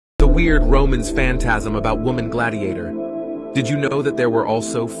weird Romans phantasm about woman gladiator. Did you know that there were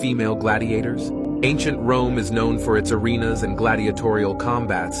also female gladiators? Ancient Rome is known for its arenas and gladiatorial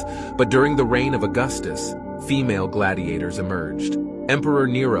combats, but during the reign of Augustus, female gladiators emerged. Emperor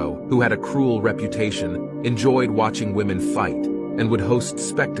Nero, who had a cruel reputation, enjoyed watching women fight and would host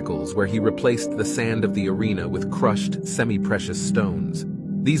spectacles where he replaced the sand of the arena with crushed, semi-precious stones.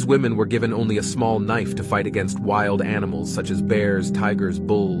 These women were given only a small knife to fight against wild animals such as bears, tigers,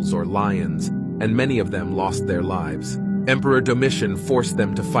 bulls, or lions, and many of them lost their lives. Emperor Domitian forced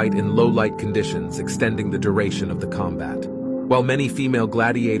them to fight in low-light conditions, extending the duration of the combat. While many female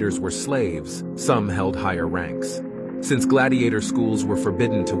gladiators were slaves, some held higher ranks. Since gladiator schools were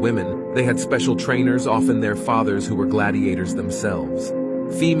forbidden to women, they had special trainers, often their fathers who were gladiators themselves.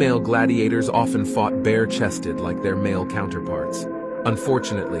 Female gladiators often fought bare-chested like their male counterparts.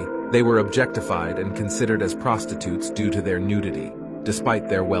 Unfortunately, they were objectified and considered as prostitutes due to their nudity, despite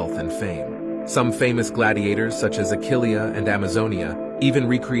their wealth and fame. Some famous gladiators, such as Achilles and Amazonia, even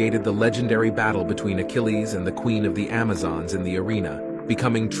recreated the legendary battle between Achilles and the Queen of the Amazons in the arena,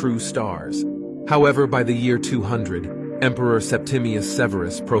 becoming true stars. However, by the year 200, Emperor Septimius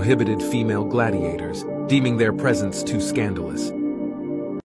Severus prohibited female gladiators, deeming their presence too scandalous.